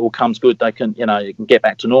then when it all comes good, they can, you can get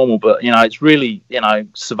back to normal. But it's really,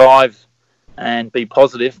 survive and be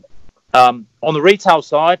positive. On the retail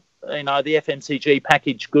side, the FMCG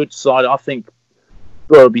packaged goods side, I think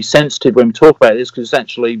we've got to be sensitive when we talk about this, because it's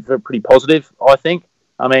actually pretty positive, I think.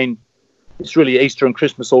 I mean, it's really Easter and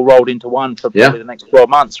Christmas all rolled into one for probably the next 12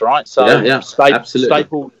 months, right? So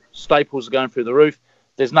absolutely. Staples are going through the roof.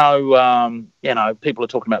 There's no, people are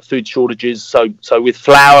talking about food shortages. So with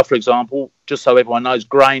flour, for example, just so everyone knows,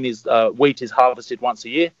 wheat is harvested once a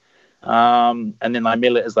year, and then they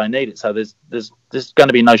mill it as they need it. So there's going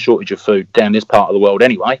to be no shortage of food down this part of the world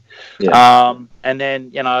anyway. Yeah. And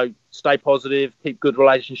then, stay positive, keep good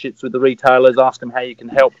relationships with the retailers, ask them how you can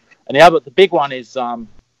help. And the big one is,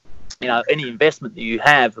 any investment that you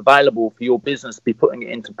have available for your business, be putting it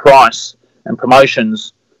into price and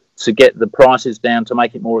promotions to get the prices down, to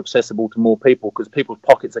make it more accessible to more people, because people's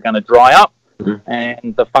pockets are going to dry up,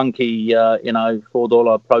 and the funky,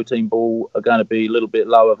 $4 protein ball are going to be a little bit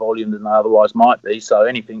lower volume than they otherwise might be. So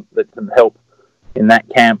anything that can help in that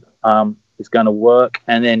camp is going to work.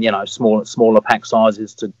 And then, smaller pack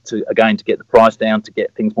sizes to get the price down, to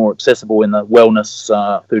get things more accessible in the wellness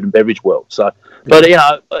food and beverage world. So, but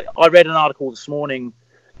I read an article this morning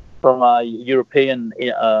from a European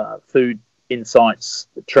food insights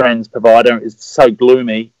trends provider. It's so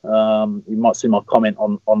gloomy. You might see my comment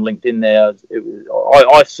on LinkedIn there.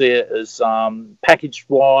 I see it as package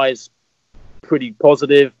wise pretty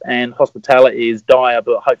positive, and hospitality is dire,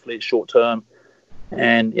 but hopefully it's short term.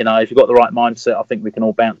 And if you've got the right mindset, I think we can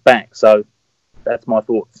all bounce back. So that's my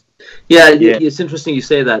thoughts. Yeah, it's interesting you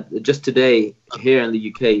say that. Just today here in the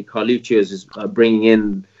UK, Carluccio's is bringing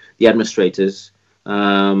in the administrators. They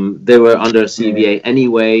were under CVA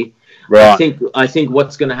anyway. Right. I think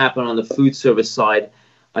what's going to happen on the food service side,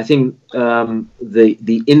 I think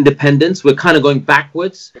the independents, we're kind of going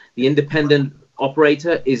backwards. The independent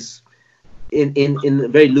operator is,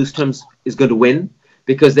 in very loose terms, is going to win,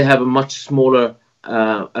 because they have a much smaller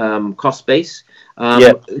cost base.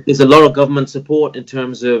 There's a lot of government support in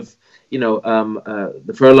terms of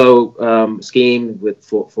the furlough scheme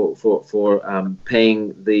for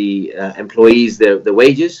paying the employees their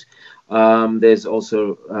wages. There's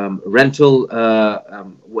also rental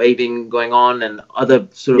waiving going on, and other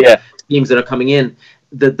sort of schemes that are coming in.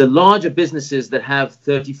 The larger businesses that have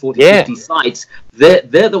 30, 40, 50 sites,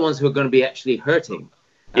 they're the ones who are going to be actually hurting.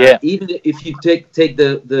 Even if you take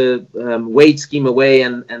the wage scheme away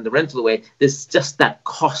and the rental away, there's just that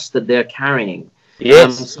cost that they're carrying.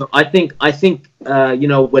 So I think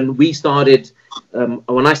when we started,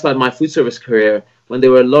 when I started my food service career, when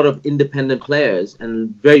there were a lot of independent players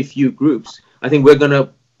and very few groups, I think we're going to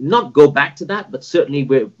not go back to that, but certainly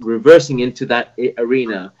we're reversing into that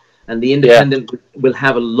arena, and the independent will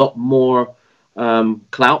have a lot more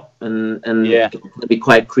clout and be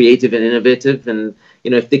quite creative and innovative. And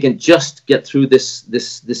if they can just get through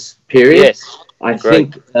this period, I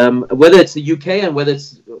think whether it's the UK and whether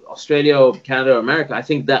it's Australia or Canada or America, I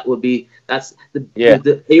think that's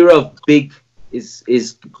the era of big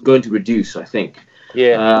is going to reduce, I think.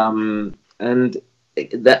 And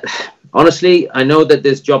that, honestly, I know that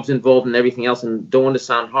there's jobs involved and everything else, and don't want to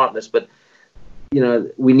sound heartless, but we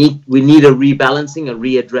need a rebalancing, a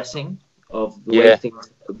readdressing of the way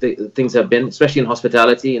things have been, especially in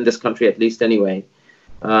hospitality in this country, at least anyway.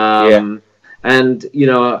 And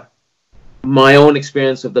my own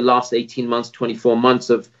experience of the last 18 months, 24 months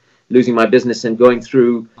of losing my business and going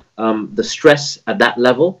through the stress at that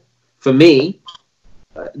level, for me,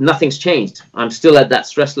 nothing's changed. I'm still at that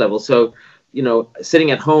stress level. So,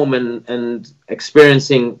 sitting at home and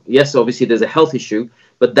experiencing, yes, obviously there's a health issue,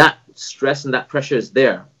 but that stress and that pressure is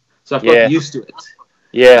there. So I've got used to it.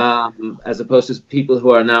 As opposed to people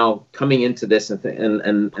who are now coming into this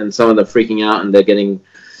and some of them freaking out, and they're getting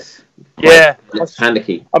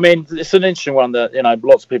panicky. I mean, it's an interesting one that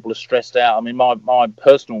lots of people are stressed out. I mean, my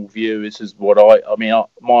personal view is what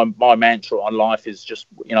my mantra on life is just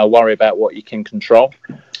worry about what you can control.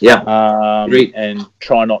 And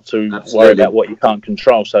try not to worry about what you can't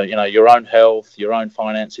control. So your own health, your own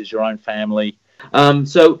finances, your own family.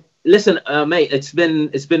 So listen, mate, it's been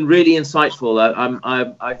really insightful.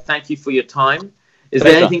 I thank you for your time. Is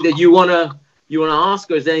there anything that you wanna ask,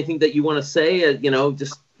 or is there anything that you want to say?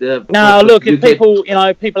 No, look, if people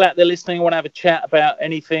out there listening want to have a chat about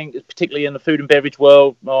anything, particularly in the food and beverage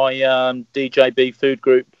world, my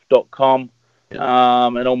djbfoodgroup.com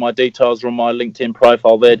And all my details are on my LinkedIn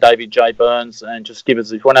profile there, David J Burns. And just give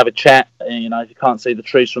us, if you want to have a chat, and, you know, if you can't see the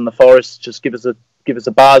trees from the forest, just give us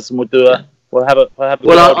a buzz, and we'll have a.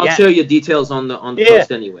 Well, I'll share your details on the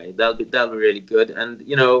post anyway. That'll be really good. And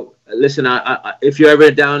you know, listen, I if you're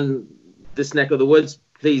ever down this neck of the woods,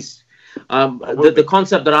 please. The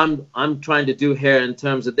concept that I'm trying to do here in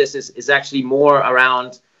terms of this is actually more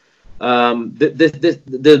around. There'll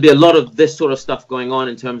be a lot of this sort of stuff going on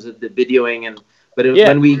in terms of the videoing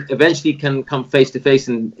when we eventually can come face to face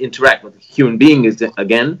and interact with human beings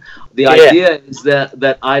again, the idea is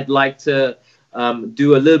that I'd like to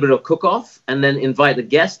do a little bit of cook-off and then invite a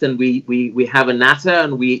guest, and we have a natter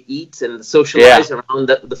and we eat and socialize around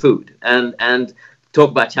the food and talk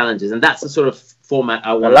about challenges, and that's the sort of format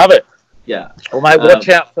I want. I love it. Yeah. Well, mate, watch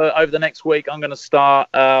out for over the next week. I'm going to start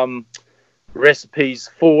recipes,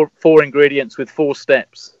 four ingredients with 4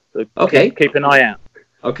 steps. So keep an eye out.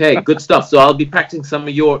 Okay, good stuff. So I'll be practicing some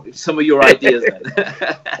of your ideas then.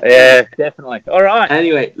 Yeah, definitely. All right.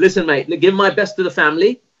 Anyway, listen, mate. Give my best to the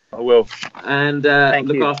family. I will. And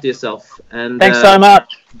look after yourself. And thanks so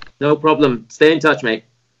much. No problem. Stay in touch, mate.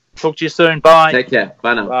 Talk to you soon. Bye. Take care.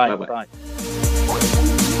 Bye now. Bye. Bye. Bye.